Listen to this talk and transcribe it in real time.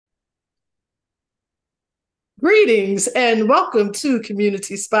Greetings and welcome to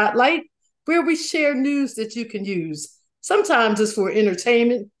Community Spotlight, where we share news that you can use. Sometimes it's for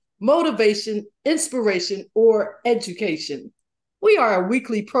entertainment, motivation, inspiration, or education. We are a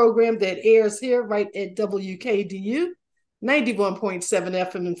weekly program that airs here right at WKDU 91.7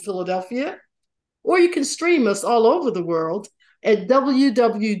 FM in Philadelphia, or you can stream us all over the world at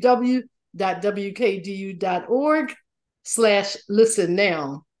www.wkdu.org/listen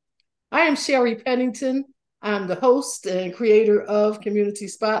now. I am Sherry Pennington. I'm the host and creator of Community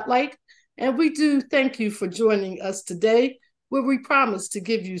Spotlight, and we do thank you for joining us today, where we promise to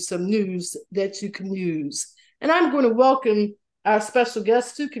give you some news that you can use. And I'm going to welcome our special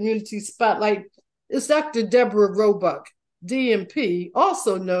guest to Community Spotlight is Dr. Deborah Roebuck, DMP,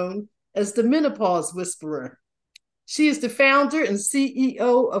 also known as the Menopause Whisperer. She is the founder and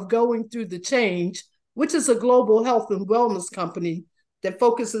CEO of Going Through the Change, which is a global health and wellness company that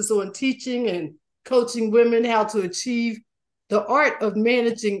focuses on teaching and coaching women how to achieve the art of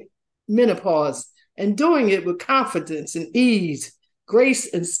managing menopause and doing it with confidence and ease, grace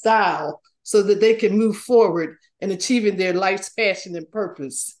and style so that they can move forward in achieving their life's passion and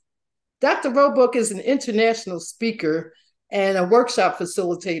purpose. Dr. Roebuck is an international speaker and a workshop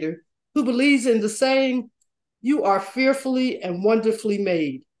facilitator who believes in the saying, "You are fearfully and wonderfully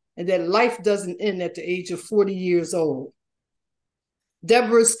made," and that life doesn't end at the age of 40 years old.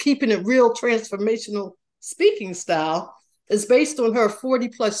 Deborah's Keeping It Real transformational speaking style is based on her 40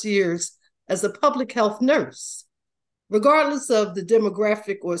 plus years as a public health nurse. Regardless of the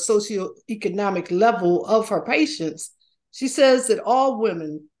demographic or socioeconomic level of her patients, she says that all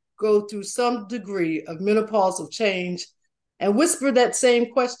women go through some degree of menopausal change and whisper that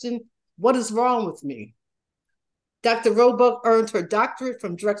same question, "What is wrong with me?" Dr. Roebuck earned her doctorate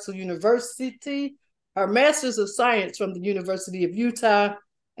from Drexel University, her Master's of Science from the University of Utah,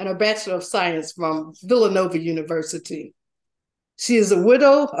 and her Bachelor of Science from Villanova University. She is a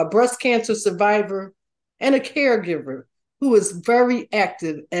widow, a breast cancer survivor, and a caregiver who is very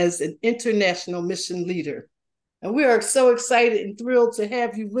active as an international mission leader. And we are so excited and thrilled to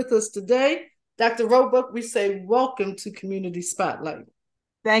have you with us today. Dr. Roebuck, we say welcome to Community Spotlight.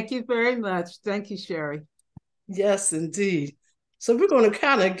 Thank you very much. Thank you, Sherry. Yes, indeed. So we're going to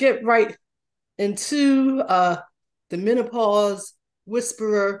kind of get right into the Menopause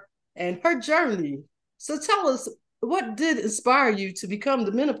Whisperer and her journey. So tell us, what did inspire you to become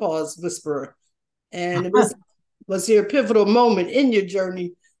the Menopause Whisperer? And was there a pivotal moment in your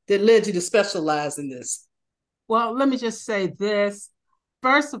journey that led you to specialize in this? Well, let me just say this.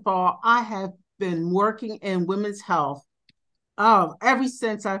 First of all, I have been working in women's health ever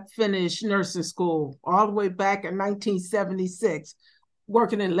since I finished nursing school, all the way back in 1976.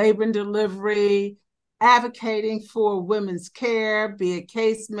 Working in labor and delivery, advocating for women's care, be it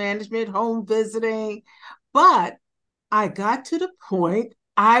case management, home visiting. But I got to the point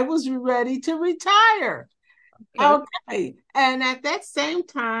I was ready to retire. Okay. And at that same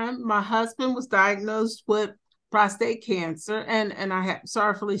time, my husband was diagnosed with prostate cancer. And I have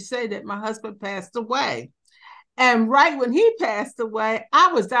sorrowfully say that my husband passed away. And right when he passed away,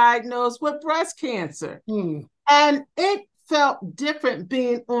 I was diagnosed with breast cancer. And it felt different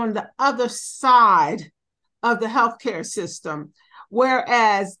being on the other side of the healthcare system.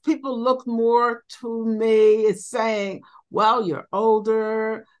 Whereas people look more to me as saying, well, you're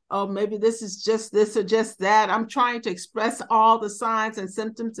older. Oh, maybe this is just this or just that. I'm trying to express all the signs and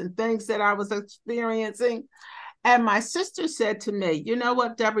symptoms and things that I was experiencing. And my sister said to me, you know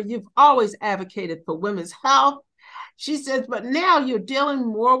what, Deborah, you've always advocated for women's health. She says, but now you're dealing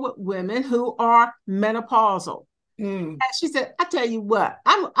more with women who are menopausal. And she said, I tell you what,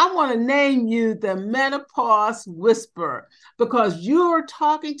 I want to name you the Menopause Whisperer because you're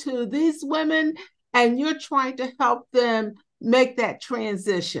talking to these women and you're trying to help them make that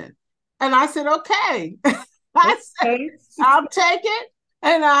transition. And I said, okay. I said, I'll take it.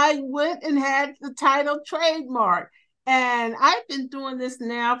 And I went and had the title trademark. And I've been doing this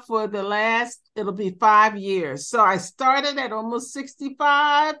now for the last, it'll be 5 years. So I started at almost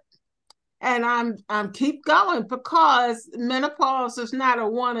 65. And I'm keep going because menopause is not a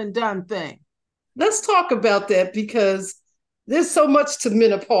one and done thing. Let's talk about that because there's so much to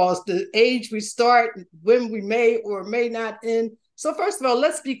menopause, the age we start, when we may or may not end. So first of all,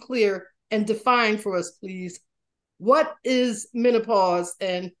 let's be clear and define for us, please. What is menopause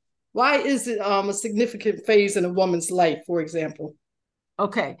and why is it a significant phase in a woman's life, for example?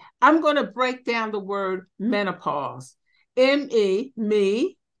 Okay, I'm going to break down the word menopause. M-E,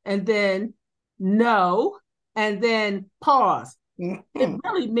 me, and then no, and then pause. It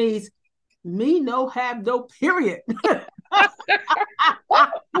really means me no have no period. That's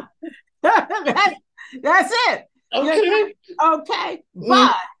That's it. Okay. Okay.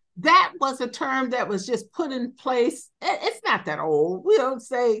 But that was a term that was just put in place. It's not that old. We don't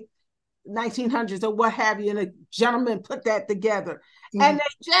say 1900s or what have you, and a gentleman put that together. And they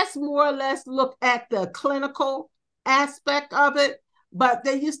just more or less look at the clinical aspect of it. But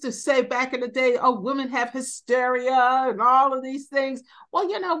they used to say back in the day, oh, women have hysteria and all of these things. Well,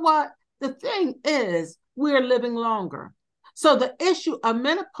 you know what? The thing is, we're living longer. So the issue of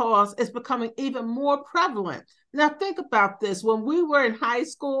menopause is becoming even more prevalent. Now, think about this. When we were in high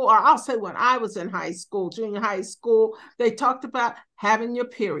school, or I'll say when I was in high school, junior high school, they talked about having your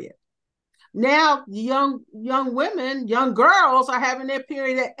period. Now, young women, young girls are having their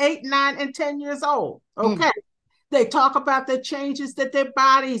period at 8, 9, and 10 years old. Okay. They talk about the changes that their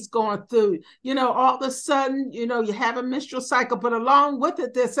body's going through. All of a sudden, you have a menstrual cycle, but along with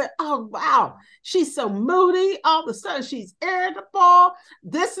it, they say, oh, wow, she's so moody. All of a sudden, she's irritable.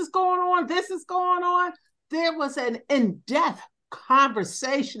 This is going on. This is going on. There was an in-depth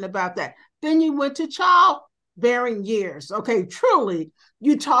conversation about that. Then you went to childbearing years. Okay, truly,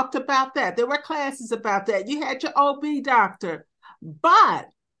 you talked about that. There were classes about that. You had your OB doctor. But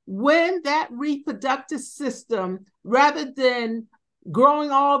when that reproductive system, rather than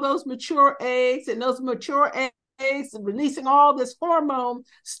growing all those mature eggs and those mature eggs releasing all this hormone,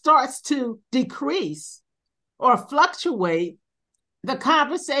 starts to decrease or fluctuate, the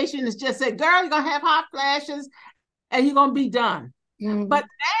conversation is just say, girl, you're going to have hot flashes and you're going to be done. But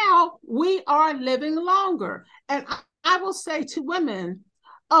now we are living longer. And I will say to women,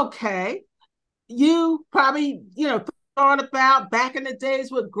 okay, you probably, thought about back in the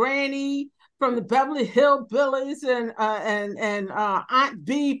days with Granny from the Beverly Hillbillies and Aunt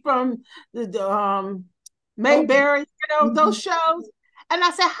B from the Mayberry, those shows. And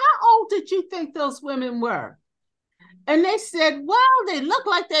I said, how old did you think those women were? And they said, well, they look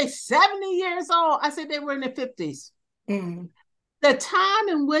like they're 70 years old. I said they were in their 50s. The time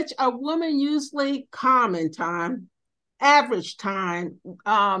in which a woman, usually common time, average time,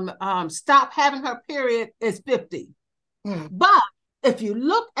 stop having her period is 50. But if you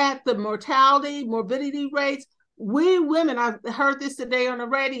look at the mortality, morbidity rates, we women, I heard this today on the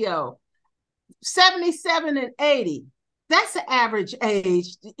radio, 77 and 80. That's the average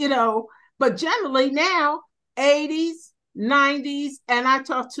age, but generally now 80s, 90s, and I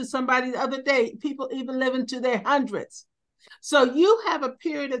talked to somebody the other day, people even living to their hundreds. So you have a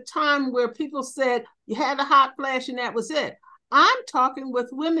period of time where people said you had a hot flash and that was it. I'm talking with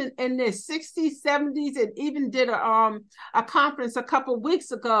women in their 60s, 70s, and even did a conference a couple of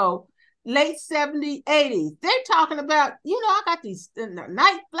weeks ago, late 70s, 80s. They're talking about, I got these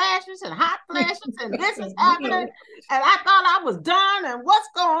night flashes and hot flashes, and this is happening, and I thought I was done, and what's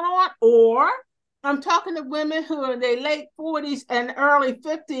going on? Or I'm talking to women who are in their late 40s and early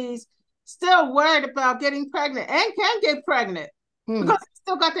 50s, still worried about getting pregnant and can get pregnant because they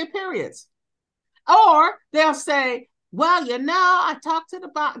still got their periods. Or they'll say, well, I talked to the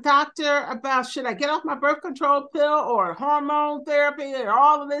doctor about should I get off my birth control pill or hormone therapy or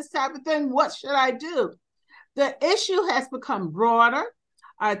all of this type of thing. What should I do? The issue has become broader.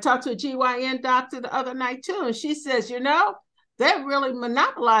 I talked to a GYN doctor the other night too, and she says, they're really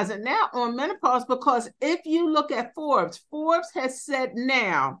monopolizing now on menopause because if you look at Forbes has said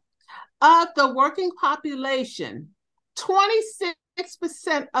now of the working population, 26%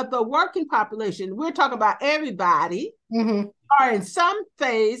 of the working population, we're talking about everybody, are in some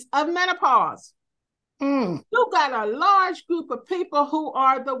phase of menopause. You got a large group of people who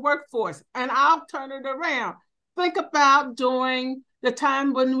are the workforce, and I'll turn it around. Think about during the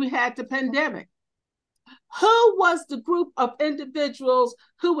time when we had the pandemic. Who was the group of individuals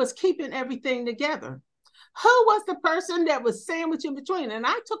who was keeping everything together? Who was the person that was sandwiched in between? And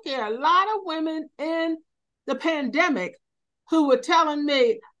I took care of a lot of women in the pandemic who were telling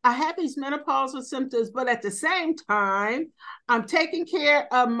me, I have these menopausal symptoms, but at the same time, I'm taking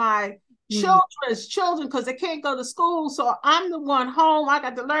care of my children's children because they can't go to school. So I'm the one home. I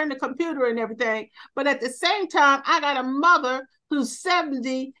got to learn the computer and everything. But at the same time, I got a mother who's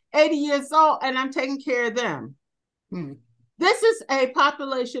 70, 80 years old, and I'm taking care of them. This is a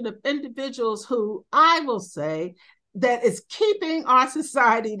population of individuals who I will say that is keeping our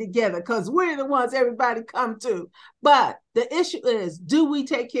society together because we're the ones everybody come to. But the issue is, do we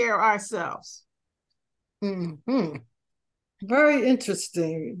take care of ourselves? Very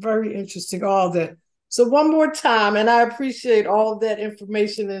interesting. Very interesting, all that. So one more time, and I appreciate all that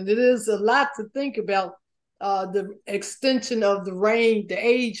information, and it is a lot to think about, the extension of the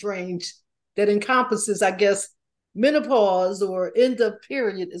age range that encompasses, I guess, menopause or end of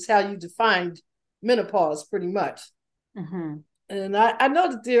period is how you defined menopause pretty much. And I know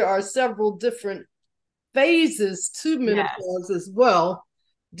that there are several different phases to Yes. menopause as well.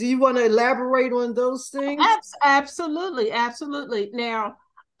 Do you want to elaborate on those things? Absolutely, absolutely. Now,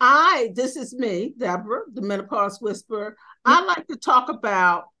 this is me, Deborah, the Menopause Whisperer. I like to talk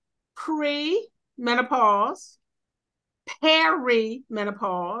about pre-menopause,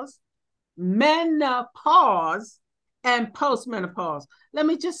 perimenopause, menopause, and postmenopause. Let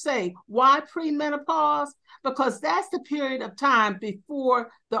me just say, why premenopause? Because that's the period of time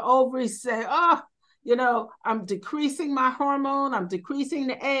before the ovaries say, oh, I'm decreasing my hormone, I'm decreasing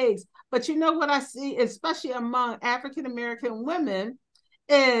the eggs. But you know what I see, especially among African American women,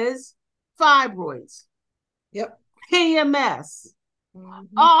 is fibroids, Yep. PMS,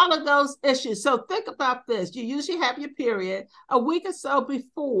 Mm-hmm. all of those issues. So think about this. You usually have your period a week or so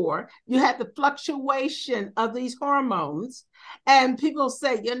before. You have the fluctuation of these hormones. And people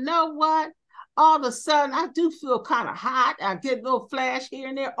say, you know what? All of a sudden, I do feel kind of hot. I get a little flash here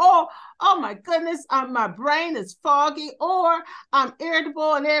and there. Oh my goodness, my brain is foggy, or I'm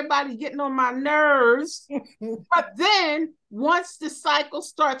irritable and everybody getting on my nerves. But then once the cycle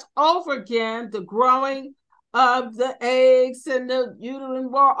starts over again, the growing of the eggs and the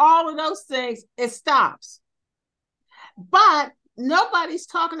uterine wall, all of those things, it stops. But nobody's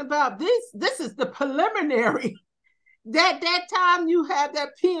talking about this. This is the preliminary. That time you have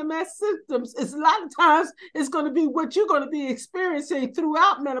that PMS symptoms, is a lot of times it's going to be what you're going to be experiencing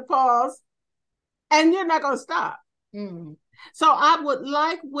throughout menopause, and you're not going to stop. Mm. So I would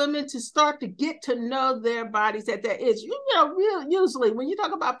like women to start to get to know their bodies at that age. Usually when you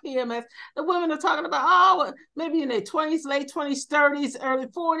talk about PMS, the women are talking about, maybe in their 20s, late 20s, 30s, early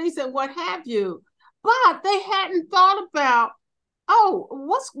 40s, and what have you. But they hadn't thought about,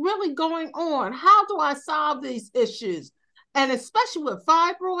 what's really going on? How do I solve these issues? And especially with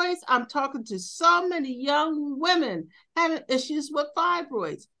fibroids, I'm talking to so many young women having issues with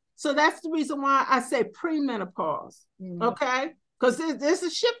fibroids. So that's the reason why I say premenopause, okay? Because there's a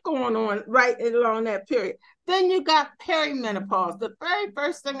shift going on right along that period. Then you got perimenopause. The very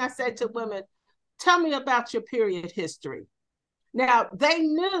first thing I said to women, tell me about your period history. Now, they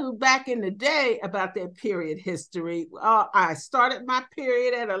knew back in the day about their period history. I started my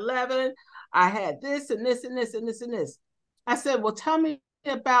period at 11. I had this and this and this and this and this. I said, well, tell me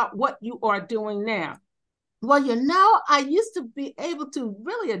about what you are doing now. Well, I used to be able to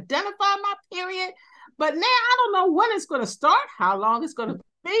really identify my period, but now I don't know when it's going to start, how long it's going to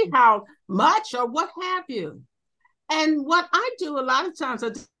be, how much, or what have you. And what I do a lot of times, I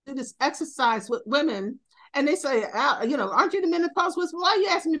do this exercise with women, and they say, aren't you the menopause whisperer? Why are you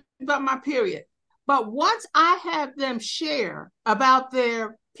asking me about my period? But once I have them share about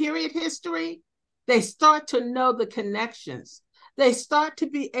their period history, they start to know the connections. They start to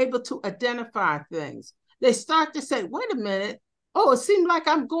be able to identify things. They start to say, wait a minute, it seems like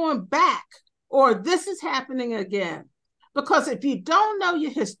I'm going back, or this is happening again. Because if you don't know your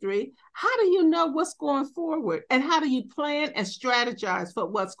history, how do you know what's going forward? And how do you plan and strategize for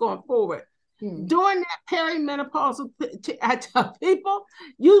what's going forward? During that perimenopausal, I tell people,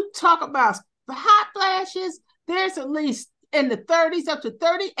 you talk about hot flashes, there's at least in the 30s up to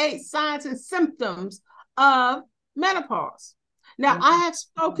 38 signs and symptoms of menopause. Now, I have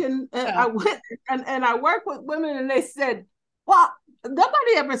spoken, I work with women, and they said, well,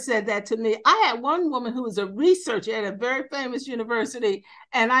 nobody ever said that to me. I had one woman who was a researcher at a very famous university,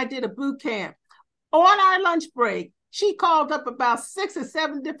 and I did a boot camp. On our lunch break, she called up about 6 or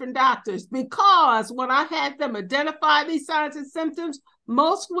 7 different doctors, because when I had them identify these signs and symptoms,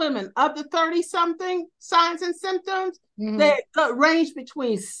 most women of the 30-something signs and symptoms, they range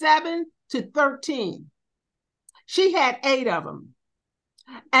between 7 to 13. She had 8 of them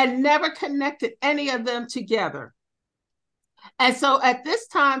and never connected any of them together. And so at this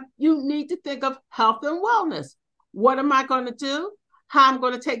time, you need to think of health and wellness. What am I going to do? How I'm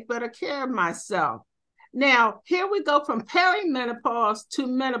going to take better care of myself. Now, here we go from perimenopause to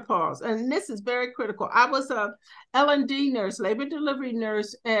menopause. And this is very critical. I was a L&D nurse, labor delivery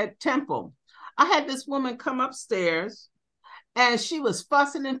nurse at Temple. I had this woman come upstairs, and she was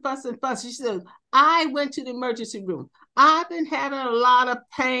fussing and fussing and fussing. She said, I went to the emergency room. I've been having a lot of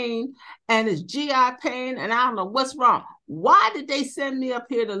pain, and it's GI pain, and I don't know what's wrong. Why did they send me up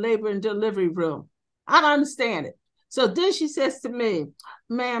here to labor and delivery room? I don't understand it. So then she says to me,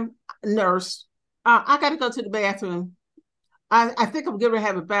 ma'am, nurse, I got to go to the bathroom. I think I'm going to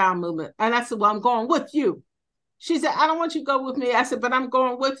have a bowel movement. And I said, well, I'm going with you. She said, I don't want you to go with me. I said, but I'm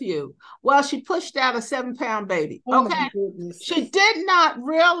going with you. Well, she pushed out a 7-pound baby. Okay. She did not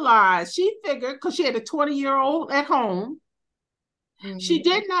realize, she figured, because she had a 20-year-old at home, she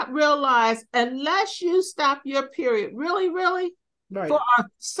did not realize, unless you stop your period really, really, for a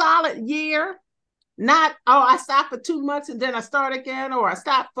solid year, Not, oh, I stopped for 2 months and then I start again, or I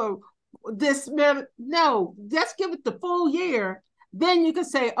stop for this minute. No, just give it the full year. Then you can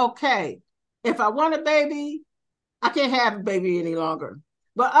say, okay, if I want a baby, I can't have a baby any longer.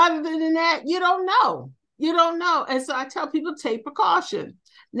 But other than that, you don't know. You don't know. And so I tell people, take precaution.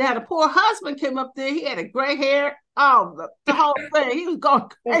 Now, the poor husband came up there. He had a gray hair. Oh, the whole thing. He was going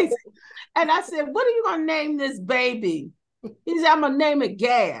crazy. And I said, what are you going to name this baby? He said, I'm going to name it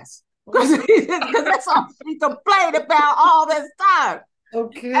Gas. Because that's all she complained about all this time.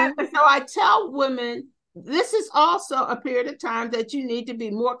 Okay. And so I tell women, this is also a period of time that you need to be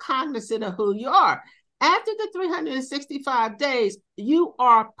more cognizant of who you are. After the 365 days, you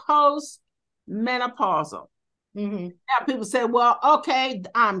are post-menopausal. Mm-hmm. Now people say, well, okay,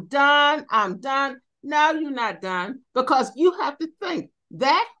 I'm done. I'm done. No, you're not done, because you have to think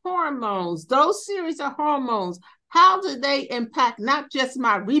that hormones, those series of hormones, how do they impact not just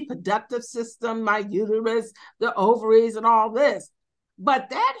my reproductive system, my uterus, the ovaries, and all this, but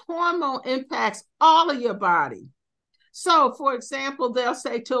that hormone impacts all of your body. So, for example, they'll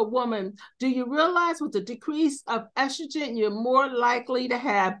say to a woman, do you realize with the decrease of estrogen, you're more likely to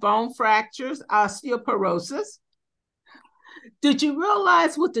have bone fractures, osteoporosis? Did you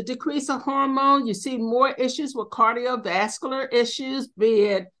realize with the decrease of hormone, you see more issues with cardiovascular issues, be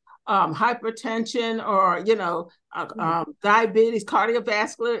it hypertension or, diabetes,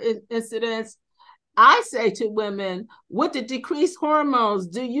 cardiovascular incidents? I say to women, with the decreased hormones,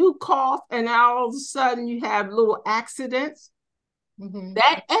 do you cough and all of a sudden you have little accidents? Mm-hmm.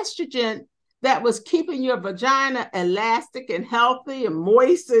 That estrogen that was keeping your vagina elastic and healthy and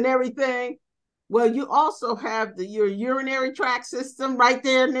moist and everything, well, you also have your urinary tract system right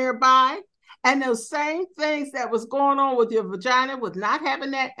there nearby. And those same things that was going on with your vagina with not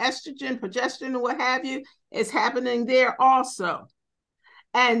having that estrogen, progesterone, or what have you, is happening there also.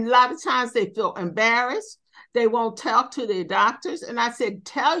 And a lot of times they feel embarrassed. They won't talk to their doctors. And I said,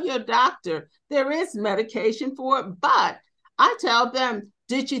 tell your doctor there is medication for it. But I tell them,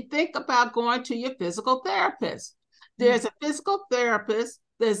 did you think about going to your physical therapist? There's a physical therapist.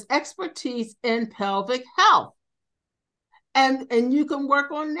 There's expertise in pelvic health. And you can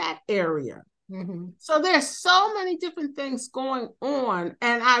work on that area. Mm-hmm. So there's so many different things going on.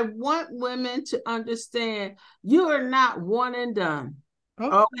 And I want women to understand you are not one and done.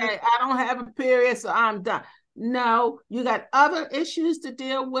 Okay, I don't have a period, so I'm done. No, you got other issues to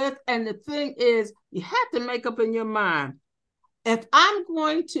deal with. And the thing is, you have to make up in your mind. If I'm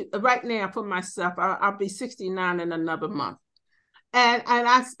going to, right now for myself, I'll be 69 in another month. And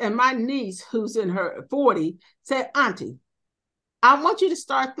my niece, who's in her 40, said, Auntie, I want you to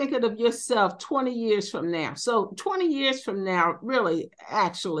start thinking of yourself 20 years from now. So 20 years from now, really,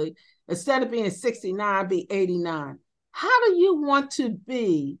 actually, instead of being 69, be 89. How do you want to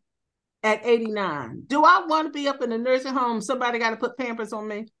be at 89? Do I want to be up in a nursing home? Somebody got to put Pampers on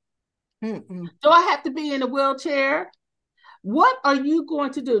me? Mm-mm. Do I have to be in a wheelchair? What are you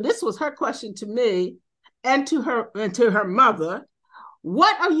going to do? This was her question to me and to her mother.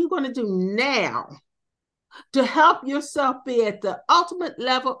 What are you going to do now to help yourself be at the ultimate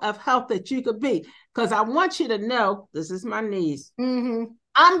level of health that you could be? Because I want you to know, this is my niece. Mm-hmm.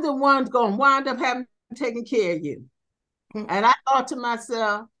 I'm the one going to wind up having taken care of you. Mm-hmm. And I thought to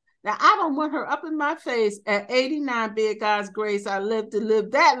myself, now I don't want her up in my face at 89, be it God's grace, I live to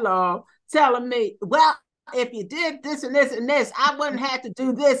live that long, telling me, well, if you did this and this and this, I wouldn't have to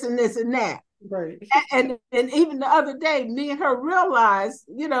do this and this and that. Right. And even the other day, me and her realized,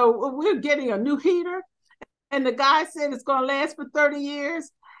 we're getting a new heater. And the guy said it's going to last for 30 years.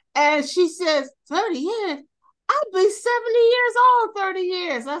 And she says, 30 years? I'll be 70 years old 30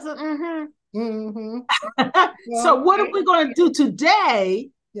 years. I said, mm-hmm. Mm-hmm. So what are we going to do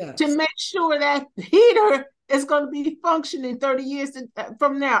today to make sure that heater is going to be functioning 30 years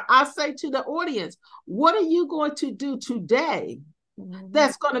from now? I say to the audience, what are you going to do today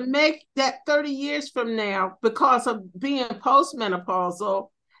that's going to make that 30 years from now, because of being postmenopausal,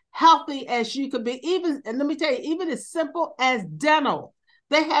 healthy as you could be? Even, and let me tell you, even as simple as dental,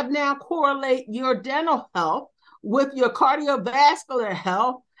 they have now correlate your dental health with your cardiovascular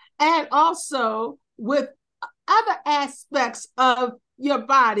health and also with other aspects of your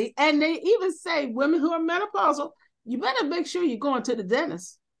body. And they even say women who are menopausal, you better make sure you're going to the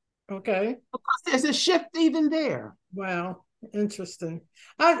dentist. Okay. Because there's a shift even there. Wow. Interesting.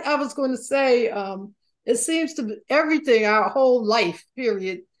 I was going to say, it seems to be everything, our whole life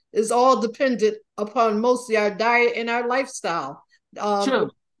period, is all dependent upon mostly our diet and our lifestyle. True.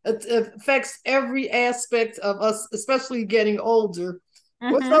 It affects every aspect of us, especially getting older.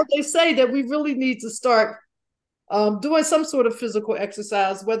 Mm-hmm. So they say that we really need to start doing some sort of physical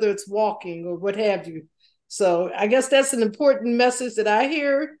exercise, whether it's walking or what have you. So I guess that's an important message that I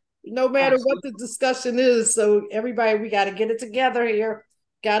hear, no matter what Absolutely. the discussion is. So everybody, we got to get it together here.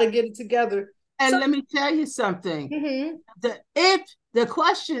 Got to get it together. So, And let me tell you something. mm-hmm. If the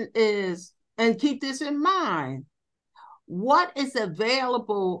question is, and keep this in mind, what is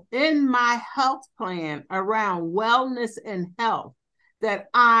available in my health plan around wellness and health that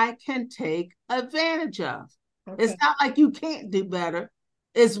I can take advantage of? Okay. It's not like you can't do better.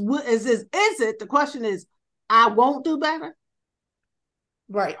 Is it? The question is, I won't do better.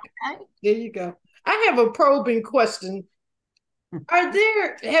 Right. Okay? There you go. I have a probing question. Have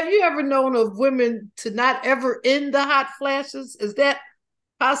you ever known of women to not ever end the hot flashes? Is that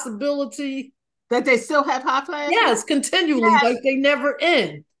possibility? That they still have hot flashes? Yes, continually, Yes. like they never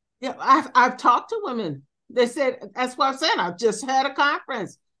end. Yeah, I've talked to women. They said, that's what I'm saying. I've just had a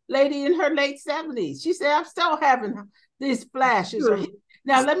conference. Lady in her late 70s. She said, I'm still having these flashes.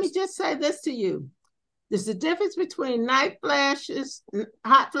 Now, let me just say this to you. There's a difference between night flashes,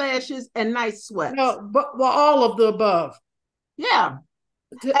 hot flashes, and night sweats. No, but well, all of the above. Yeah.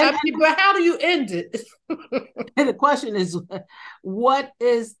 I mean, but how do you end it? And the question is, what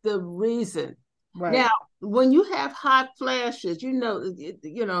is the reason? Right. Now, when you have hot flashes,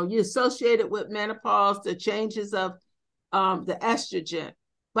 you associate it with menopause, the changes of the estrogen.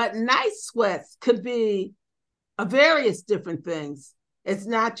 But night sweats could be various different things. It's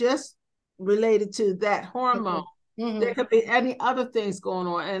not just related to that hormone. Okay. Mm-hmm. There could be any other things going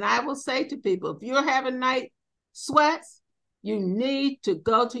on. And I will say to people, if you're having night sweats, you need to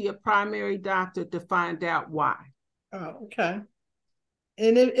go to your primary doctor to find out why. Oh, okay.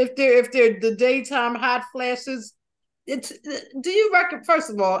 And if they're the daytime hot flashes, it's do you reckon?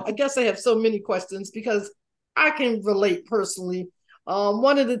 First of all, I guess I have so many questions because I can relate personally.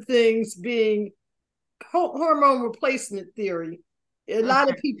 One of the things being hormone replacement theory. A lot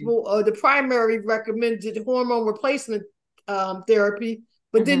of Okay. people, the primary recommended hormone replacement therapy,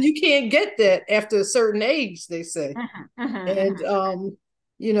 but Mm-hmm. then you can't get that after a certain age, they say. Mm-hmm.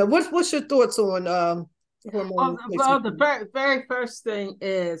 Mm-hmm. And what's your thoughts on hormone Well, replacement the therapy? very first thing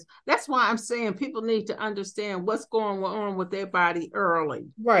is that's why I'm saying people need to understand what's going on with their body early.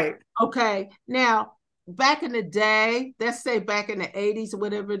 Right. Okay. Now, back in the day, let's say back in the 80s or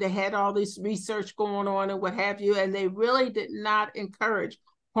whatever, they had all this research going on and what have you, and they really did not encourage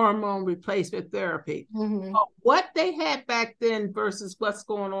hormone replacement therapy. Mm-hmm. But what they had back then versus what's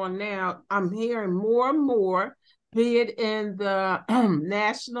going on now, I'm hearing more and more, be it in the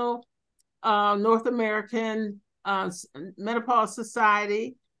National North American Menopause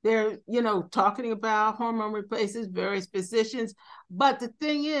Society. They're, talking about hormone replacements, various positions. But the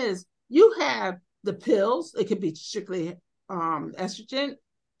thing is, you have the pills. It could be strictly estrogen,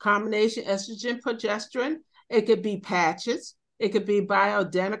 combination estrogen, progesterone. It could be patches. It could be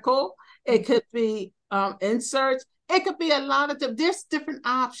bioidentical. It could be inserts. It could be a lot of them. There's different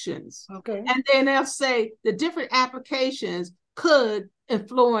options. Okay. And then they'll say the different applications could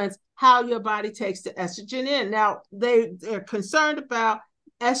influence how your body takes the estrogen in. Now, they're concerned about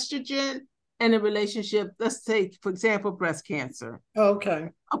estrogen and a relationship. Let's take, for example, breast cancer. Okay.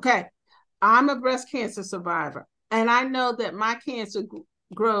 Okay, I'm a breast cancer survivor, and I know that my cancer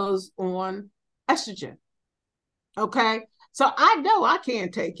grows on estrogen. Okay, so I know I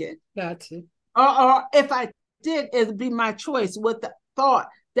can't take it. Gotcha. Or if I did, it'd be my choice with the thought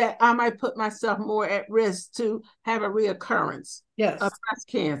that I might put myself more at risk to have a reoccurrence of Yes. breast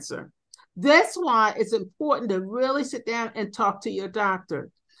cancer. That's why it's important to really sit down and talk to your doctor.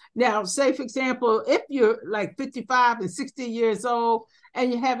 Now, say, for example, if you're like 55 and 60 years old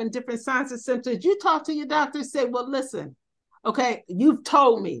and you're having different signs and symptoms, you talk to your doctor and say, well, listen, okay, you've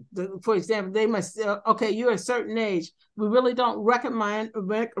told me, for example, they must say, okay, you're a certain age. We really don't recommend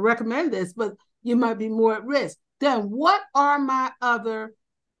this, but you might be more at risk. Then what are my other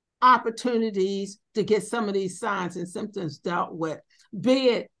opportunities to get some of these signs and symptoms dealt with? Be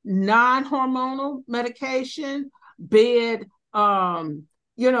it non-hormonal medication, be it,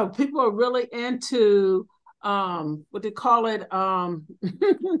 people are really into what they call it,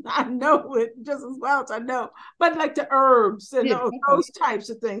 I know it just as well as I know, but like the herbs and Yeah. Okay. those types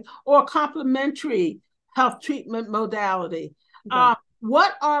of things, or complementary health treatment modality. Right.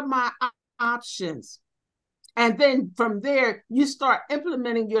 What are my options? And then from there, you start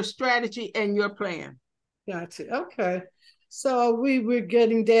implementing your strategy and your plan. Gotcha. Okay. So we're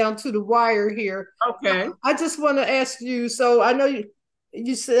getting down to the wire here. Okay. I just want to ask you. So I know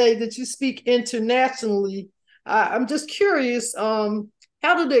you say that you speak internationally. I'm just curious. How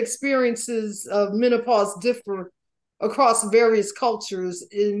do the experiences of menopause differ across various cultures?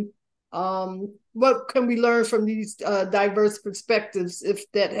 What can we learn from these diverse perspectives, if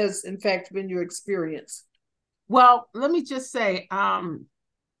that has in fact been your experience? Well, let me just say,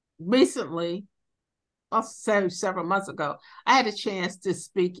 recently, I'll say several months ago, I had a chance to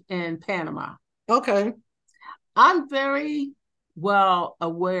speak in Panama. Okay. I'm very well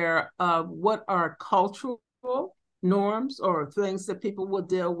aware of what are cultural norms or things that people will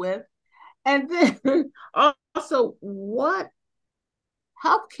deal with. And then also what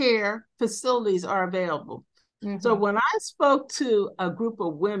healthcare facilities are available. So Mm-hmm. when I spoke to a group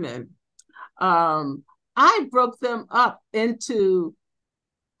of women, I broke them up into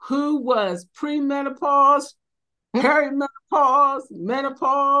who was premenopause, perimenopause,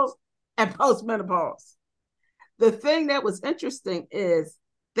 menopause, and postmenopause. The thing that was interesting is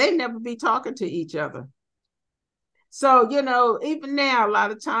they never be talking to each other. So, even now, a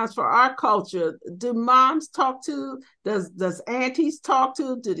lot of times for our culture, do moms talk to? Does aunties talk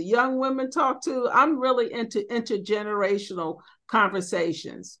to? Do the young women talk to? I'm really into intergenerational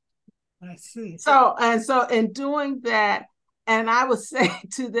conversations. I see. So in doing that, and I would say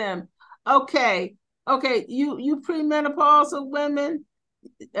to them, okay, you premenopausal women,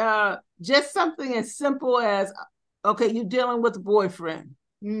 just something as simple as, okay, you're dealing with a boyfriend.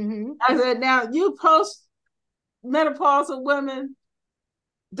 Mm-hmm. I said, now you postmenopausal women,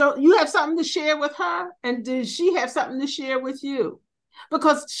 don't you have something to share with her? And does she have something to share with you?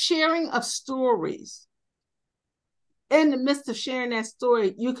 Because sharing of stories, in the midst of sharing that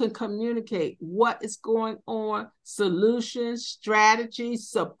story, you can communicate what is going on, solutions, strategies,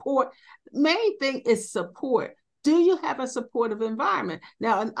 support. The main thing is support. Do you have a supportive environment?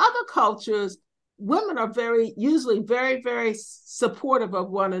 Now, in other cultures, women are usually very, very supportive of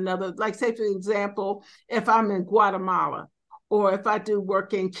one another. Like, say, for example, if I'm in Guatemala or if I do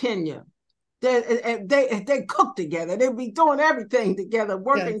work in Kenya, they cook together. They be doing everything together,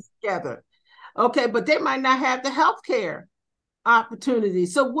 working Yes. together. Okay, but they might not have the health care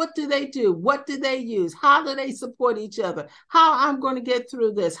opportunities. So what do they do? What do they use? How do they support each other? How I'm going to get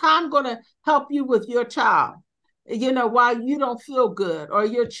through this? How I'm going to help you with your child, while you don't feel good, or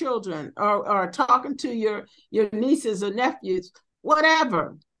your children, or talking to your nieces or nephews,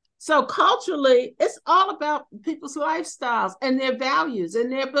 whatever. So culturally, it's all about people's lifestyles and their values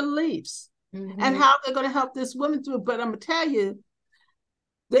and their beliefs and Mm-hmm. how they're going to help this woman through. But I'm going to tell you,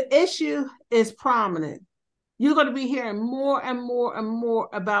 the issue is prominent. You're going to be hearing more and more and more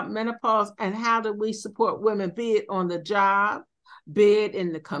about menopause and how do we support women, be it on the job, be it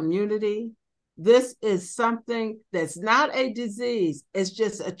in the community. This is something that's not a disease. It's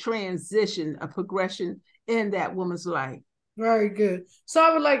just a transition, a progression in that woman's life. Very good. So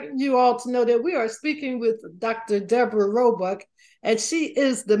I would like you all to know that we are speaking with Dr. Deborah Roebuck, and she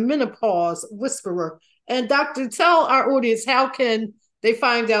is the Menopause Whisperer. And Doctor, tell our audience, how can they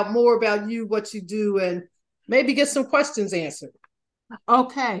find out more about you, what you do, and maybe get some questions answered?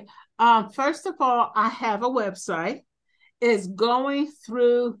 Okay. First of all, I have a website. It's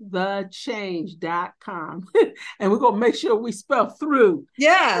goingthroughthechange.com. And we're going to make sure we spell through.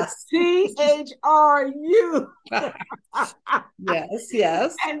 Yes. THRU. Yes,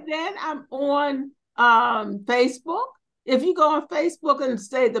 yes. And then I'm on Facebook. If you go on Facebook and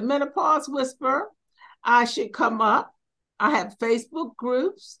say the Menopause Whisperer, I should come up. I have Facebook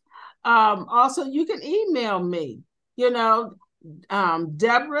groups. Also, you can email me, Deborah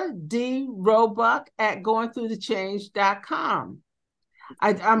D. Roebuck at goingthroughthechange.com.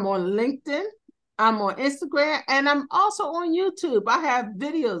 I'm on LinkedIn. I'm on Instagram, and I'm also on YouTube. I have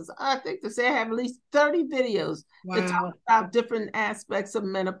videos. I think to say I have at least 30 videos that talk Wow. about different aspects of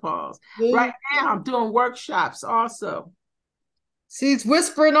menopause. Right Good. now, I'm doing workshops also. She's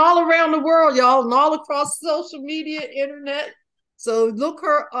whispering all around the world, y'all, and all across social media, internet. So look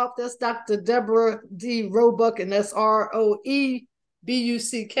her up. That's Dr. Deborah D. Roebuck, and that's Roebuck,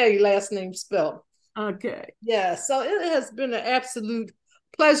 last name spelled. Okay. Yeah, so it has been an absolute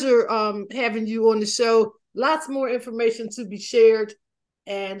pleasure having you on the show. Lots more information to be shared,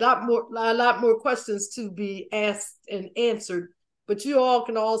 and a lot more questions to be asked and answered. But you all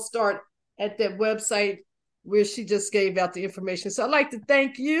can all start at that website where she just gave out the information. So I'd like to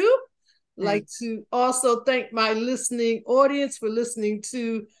thank you. I'd like Thanks. to also thank my listening audience for listening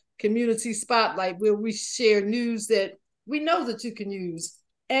to Community Spotlight, where we share news that we know that you can use.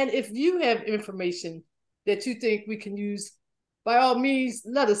 And if you have information that you think we can use, by all means,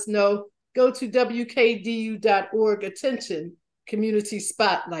 let us know. Go to wkdu.org. Attention, Community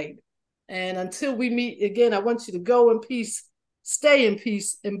Spotlight. And until we meet again, I want you to go in peace, stay in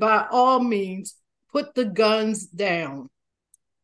peace, and by all means, put the guns down.